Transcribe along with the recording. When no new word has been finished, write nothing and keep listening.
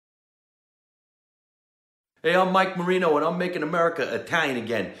Hey, I'm Mike Marino, and I'm making America Italian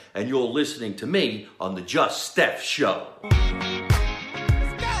again, and you're listening to me on the Just Steph Show.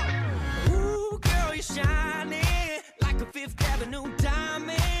 Ooh, girl, you're shining like a Fifth Avenue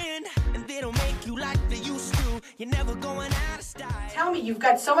diamond, and they don't make you like they used to. You're never going out of style. Tell me, you've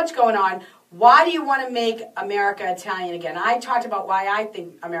got so much going on. Why do you want to make America Italian again? I talked about why I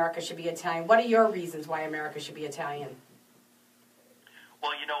think America should be Italian. What are your reasons why America should be Italian?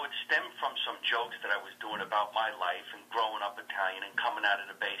 Well, you know, it stemmed from some jokes that I was doing about my life and growing up Italian and coming out of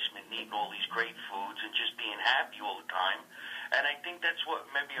the basement and eating all these great foods and just being happy all the time. And I think that's what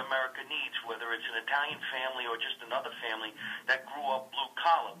maybe America needs, whether it's an Italian family or just another family that grew up blue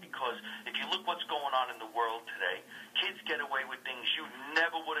collar. Because if you look what's going on in the world today, kids get away with things you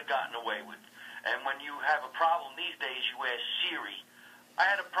never would have gotten away with. And when you have a problem these days, you ask Siri. I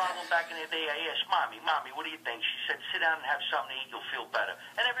had a problem back in the day. I asked Mommy, what do you think? She said, sit down and have something to eat. You'll feel better.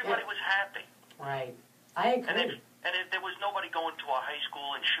 And everybody was happy. Right. I agree. And if there was nobody going to a high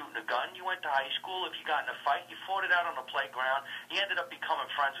school and shooting a gun, you went to high school. If you got in a fight, you fought it out on the playground. You ended up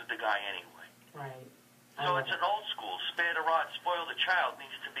becoming friends with the guy anyway. Right. So it's an old school. Spare the rod, spoil the child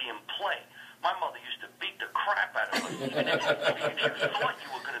needs to be in play. My mother used to beat the crap out of us. Even if you thought you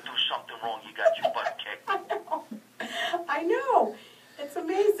were going to do something wrong, you got your butt kicked. I know. It's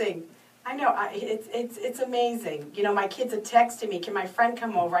amazing. I know. It's amazing. You know, my kids are texting me, can my friend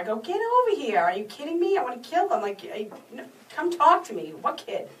come over? I go, get over here. Are you kidding me? I want to kill them. Like, come talk to me. What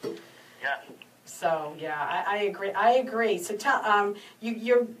kid? Yeah. So yeah, I agree. I agree. So tell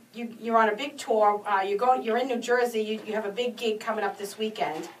you're on a big tour. You're in New Jersey. You have a big gig coming up this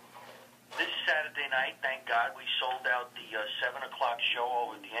weekend. This Saturday night, thank God, we sold out the 7 o'clock show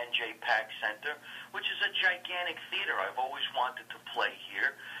over at the NJ Pack Center, which is a gigantic theater. I've always wanted to play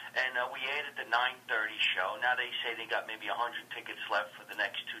here. And we added the 9:30 show. Now they say they got maybe 100 tickets left for the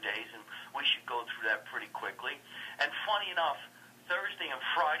next 2 days, and we should go through that pretty quickly. And funny enough, Thursday and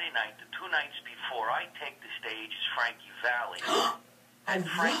Friday night, the 2 nights before I take the stage, is Frankie Valli. I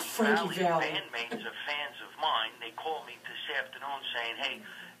love Frankie Valli. Bandmates are fans of mine. They called me this afternoon saying, hey,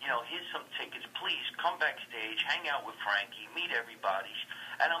 you know, here's some tickets. Please come backstage, hang out with Frankie, meet everybody.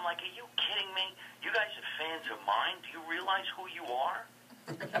 And I'm like, are you kidding me? You guys are fans of mine? Do you realize who you are?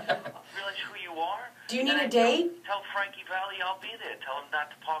 Realize who you are? Do you need a date? Tell Frankie Valli I'll be there. Tell him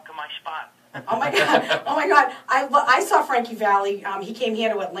not to park in my spot. Oh my God! Oh my God! I saw Frankie Valli. He came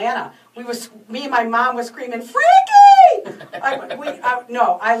here to Atlanta. Me and my mom was screaming, Frankie!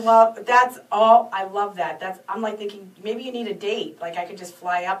 I love that's all. I love that. I'm like thinking maybe you need a date. Like I could just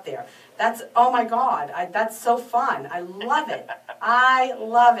fly up there. Oh my God! That's so fun. I love it. I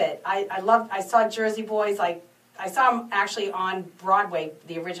love it. I saw Jersey Boys like. I saw him actually on Broadway,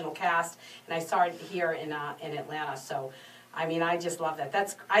 the original cast, and I saw it here in Atlanta. So, I mean, I just love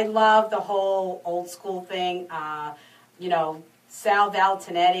that. I love the whole old school thing. You know, Sal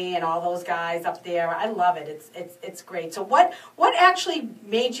Valentinetti and all those guys up there. I love it. It's great. So, what actually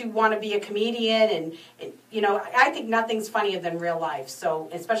made you want to be a comedian? And you know, I think nothing's funnier than real life. So,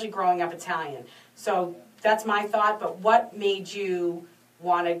 especially growing up Italian. So that's my thought. But what made you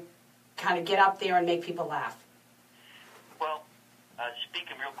want to kind of get up there and make people laugh? Well,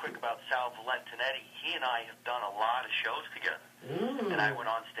 speaking real quick about Sal Valentinetti, he and I have done a lot of shows together. And I went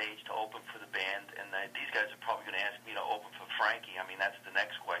on stage to open for the band, and these guys are probably going to ask me to open for Frankie. I mean, that's the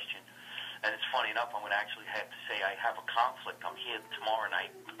next question. And it's funny enough, I'm going to actually have to say I have a conflict. I'm here tomorrow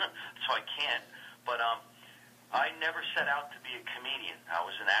night, so I can't. But I never set out to be a comedian. I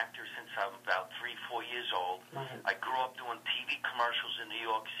was an actor since I'm about 3-4 years old. I grew up doing TV commercials in New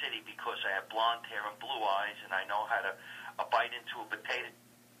York City because I have blonde hair and blue eyes, and I know how to bite into a potato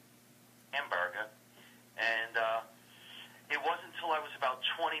hamburger. And it wasn't until I was about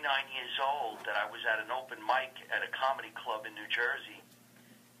 29 years old that I was at an open mic at a comedy club in New Jersey,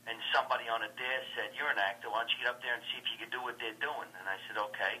 and somebody on a dare said, you're an actor, why don't you get up there and see if you can do what they're doing? And I said,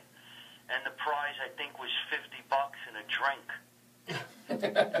 okay. And the prize, I think, was $50 and a drink.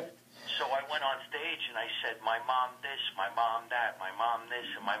 So I went on stage and I said, my mom this, my mom that, my mom this,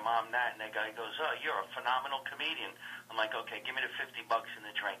 and my mom that. And the guy goes, oh, you're a phenomenal comedian. I'm like, okay, give me the $50 and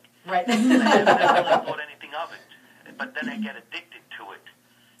the drink. Right. And I never really thought anything of it. But then I get addicted to it.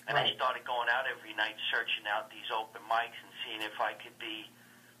 And I started going out every night searching out these open mics and seeing if I could be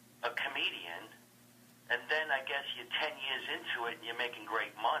a comedian. And then I guess you're 10 years into it and you're making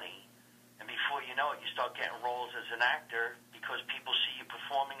great money. And before you know it, you start getting roles as an actor because people see you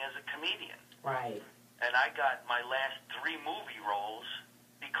performing as a comedian. Right. And I got my last 3 movie roles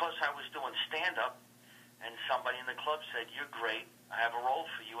because I was doing stand-up, and somebody in the club said, you're great, I have a role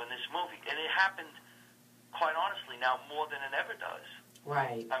for you in this movie. And it happened, quite honestly, now more than it ever does.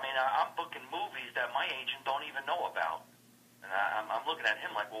 Right. I mean, I'm booking movies that my agent don't even know about. And I'm looking at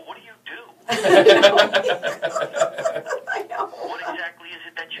him like, well, what do you do? I know. What exactly is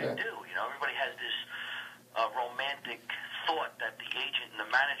it that you do? You know, everybody has this romantic thought that the agent and the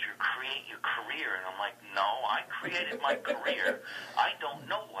manager create your career. And I'm like, no, I created my career. I don't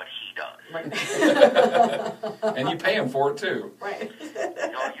know what he does. Right. And you pay him for it, too. Right. You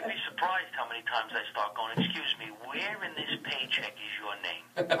know, you'd be surprised how many times I start going, excuse me, where in this paycheck is your name?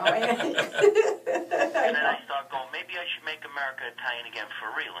 Oh, yeah. And then I start going, maybe I should make America Italian again for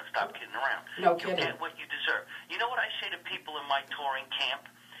real and stop kidding around. No You kidding. get what you deserve. You know what I say to people in my touring camp?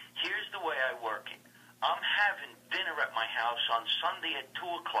 Here's the way I work it. I'm having dinner at my house on Sunday at 2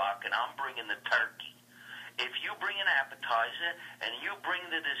 o'clock, and I'm bringing the turkey. If you bring an appetizer and you bring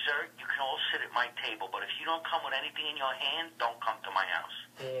the dessert, you can all sit at my table. But if you don't come with anything in your hand, don't come to my house.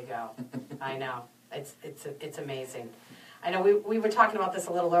 There you go. I know. It's amazing. I know we were talking about this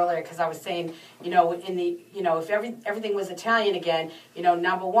a little earlier because I was saying, you know, if everything was Italian again, you know,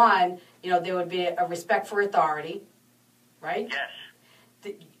 number one, you know, there would be a respect for authority, right?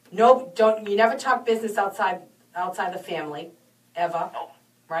 Yes. You never talk business outside the family, ever, Nope.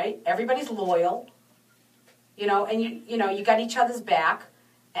 right? Everybody's loyal, you know, and you got each other's back,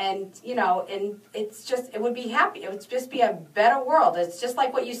 and you know, and it would be happy. It would just be a better world. It's just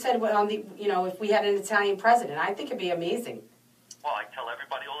like what you said on if we had an Italian president, I think it'd be amazing. Well, I tell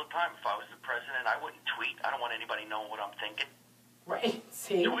everybody all the time, if I was the president, I wouldn't tweet. I don't want anybody knowing what I'm thinking. Right?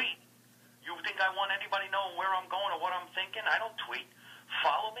 See? Tweet. You think I want anybody knowing where I'm going or what I'm thinking? I don't tweet.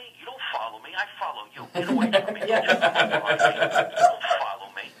 Follow me? You don't follow me. I follow you. Get away from me. Yeah. You don't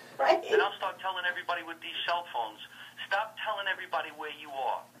follow me. Right? And I'll start telling everybody with these cell phones, stop telling everybody where you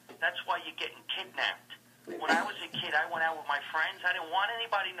are. That's why you're getting kidnapped. When I was a kid, I went out with my friends. I didn't want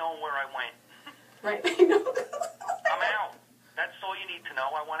anybody knowing where I went. Right? I'm out. That's all you need to know.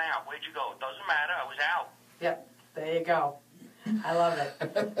 I went out. Where'd you go? It doesn't matter. I was out. Yep. There you go. I love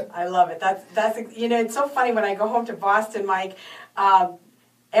it. I love it. That's you know, it's so funny when I go home to Boston, Mike.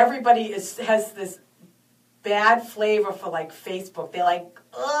 Everybody has this bad flavor for like Facebook. They're like,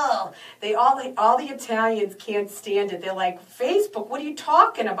 ugh. All the Italians can't stand it. They're like, Facebook, what are you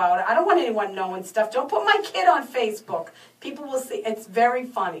talking about? I don't want anyone knowing stuff. Don't put my kid on Facebook. People will see. It's very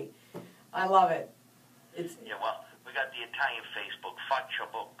funny. I love it. Yeah, well, we got the Italian Facebook. Faccia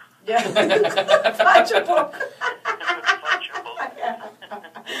book. Yeah. Faccia book. Faccia book.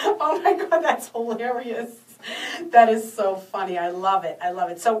 Oh my God, that's hilarious. That is so funny. I love it. I love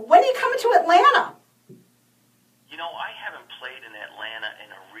it. So when are you coming to Atlanta? You know, I haven't played in Atlanta in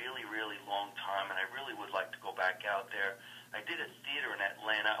a really, really long time, and I really would like to go back out there. I did a theater in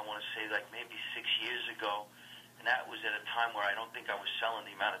Atlanta, I want to say like maybe 6 years ago, and that was at a time where I don't think I was selling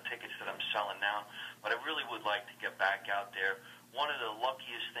the amount of tickets that I'm selling now, but I really would like to get back out there. One of the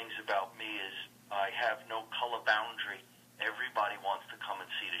luckiest things about me is I have no color boundary. Everybody wants to come and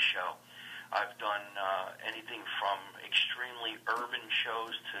see the show. I've done anything from extremely urban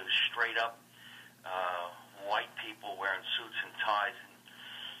shows to straight up white people wearing suits and ties.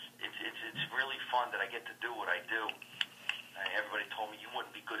 And it's really fun that I get to do what I do. Everybody told me you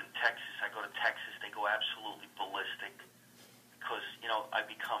wouldn't be good in Texas. I go to Texas, they go absolutely ballistic because, you know, I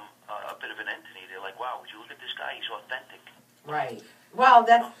become a bit of an entity. They're like, wow, would you look at this guy? He's authentic. Right. Well,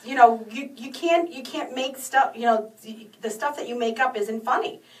 that's, you know, you can't make stuff, you know, the stuff that you make up isn't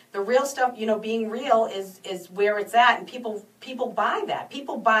funny. The real stuff, you know, being real is where it's at, and people buy that.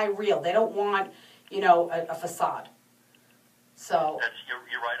 People buy real. They don't want, you know, a facade. So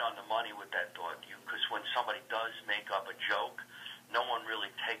You're right on the money with that thought. Because when somebody does make up a joke, no one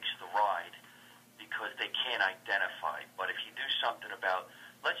really takes the ride because they can't identify. But if you do something about,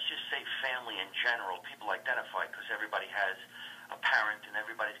 let's just say family in general, people identify because everybody has a parent and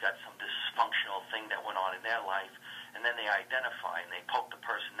everybody's got some dysfunctional thing that went on in their life, and then they identify and they poke the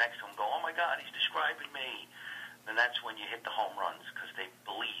person next to them and go, oh my God, he's describing me. And that's when you hit the home runs because they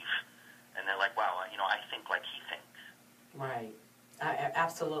believe. And they're like, wow, you know, I think like he thinks. right.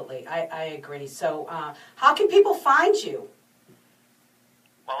 Absolutely. I agree. So how can people find you?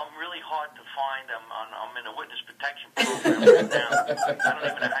 Well, I'm really hard to find. I'm in a witness protection program right now. I don't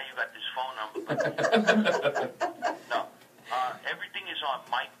even know how you got this phone number. But no. Everything is on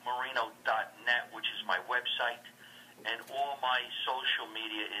MikeMarino.net, which is my website. And all my social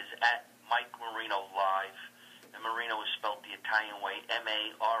media is at Mike Marino Live. And Marino is spelled the Italian way,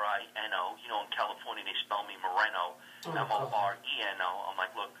 M-A-R-I-N-O. You know, in California, they spell me Moreno, M-O-R-E-N-O. I'm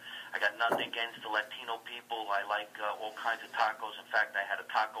like, look, I got nothing against the Latino people. I like all kinds of tacos. In fact, I had a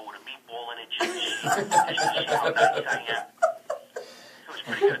taco with a meatball in it just to see how nice I am. It was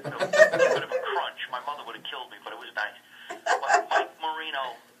pretty good, too. A bit of a crunch. My mother would have killed me, but it was nice. But Mike Marino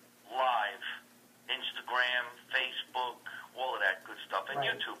live. Instagram, Facebook, all of that good stuff, and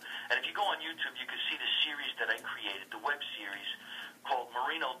Right. YouTube. And if you go on YouTube, you can see the series that I created, the web series called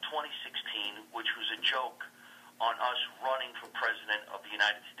Marino 2016, which was a joke on us running for president of the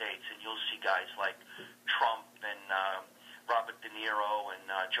United States. And you'll see guys like Trump and Robert De Niro and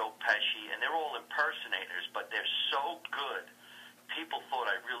Joe Pesci, and they're all impersonators, but they're so good. People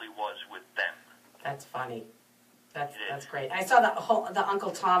thought I really was with them. That's funny. That's It is. great. I saw the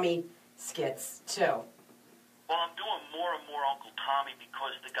Uncle Tommy skits too. Well, I'm doing more and more Uncle Tommy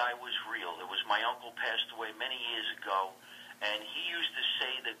because the guy was real. It was my uncle passed away many years ago, and he used to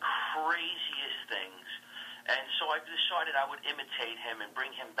say the craziest things. And so I decided I would imitate him and bring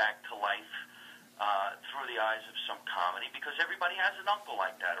him back to life through the eyes of some comedy, because everybody has an uncle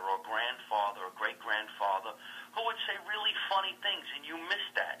like that, or a grandfather, or great-grandfather, who would say really funny things, and you miss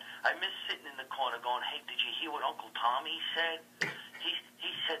that. I miss sitting in the corner going, hey, did you hear what Uncle Tommy said? He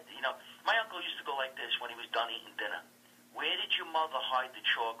said, you know, my uncle used to go like this when he was done eating dinner. Where did your mother hide the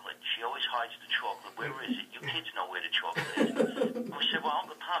chocolate? She always hides the chocolate. Where is it? You kids know where the chocolate is. We said, well,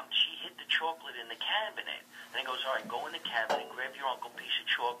 Uncle Tom, she hid the chocolate in the cabinet. And he goes, all right, go in the cabinet and grab your uncle a piece of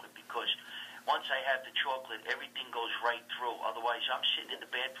chocolate, because once I have the chocolate, everything goes right through. Otherwise, I'm sitting in the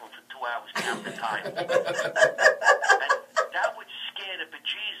bathroom for 2 hours counting the time. And that would scare the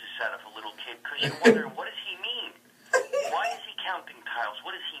bejesus out of a little kid, because you wonder, what does he mean? Why is he counting tiles?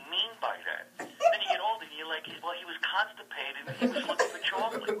 What does he mean by that? Then you get older and you're like, well, he was constipated and he was looking for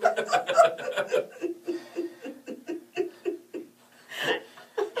chocolate. And then,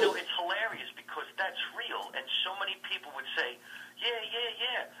 you know, it's hilarious because that's real. And so many people would say,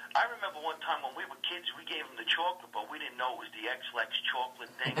 yeah. I remember one time when we were kids, we gave him the chocolate, but we didn't know it was the X-Lex chocolate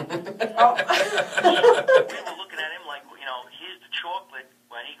thing. Oh. We were looking at him like, you know, here's the chocolate.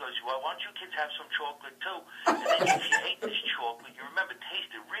 When he goes, well, why don't you kids have some chocolate too? And then if you ate this chocolate, you remember it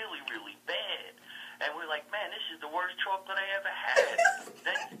tasted really, really bad. And we're like, man, this is the worst chocolate I ever had.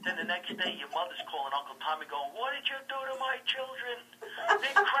 Then the next day, your mother's calling Uncle Tommy going, what did you do to my children?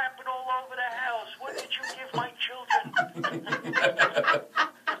 They're crapping all over the house. What did you give my children?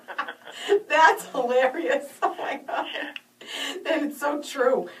 That's hilarious. Oh my gosh. Yeah. And it's so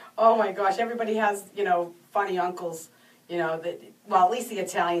true. Oh my gosh. Everybody has, you know, funny uncles, you know, that, well, at least the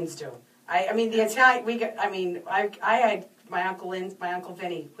Italians do. I mean, the Italian, I had my Uncle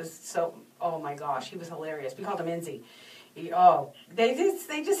Vinny was so, oh my gosh, he was hilarious. We called him Inzy. They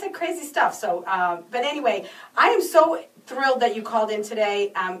just said crazy stuff. So, but anyway, I am so thrilled that you called in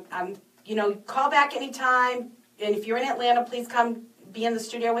today. You know, call back anytime. And if you're in Atlanta, please come be in the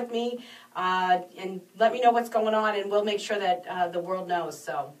studio with me and let me know what's going on, and we'll make sure that the world knows.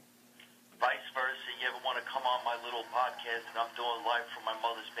 So, Vice versa, you ever want to come on my little podcast that I'm doing live from my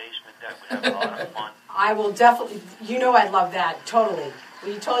mother's basement, that would have a lot of fun. I will definitely, you know, I love that, totally.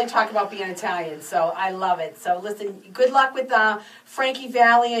 We totally talk about being Italian, so I love it. So listen, good luck with Frankie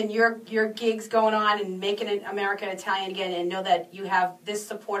Valli and your gigs going on and making America Italian again, and know that you have this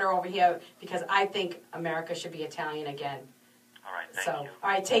supporter over here, because I think America should be Italian again. All right, thank you. All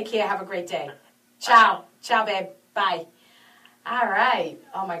right, take care. Have a great day. Ciao. Ciao, babe. Bye. All right.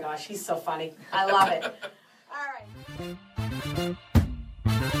 Oh, my gosh. He's so funny. I love it. All right.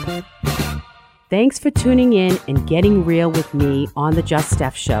 Thanks for tuning in and getting real with me on The Just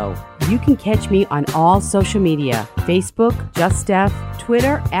Steph Show. You can catch me on all social media: Facebook, Just Steph,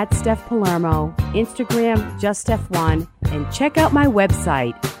 Twitter @Steph Palermo, Instagram, JustSteph1, and check out my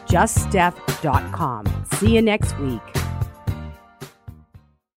website, JustSteph.com. See you next week.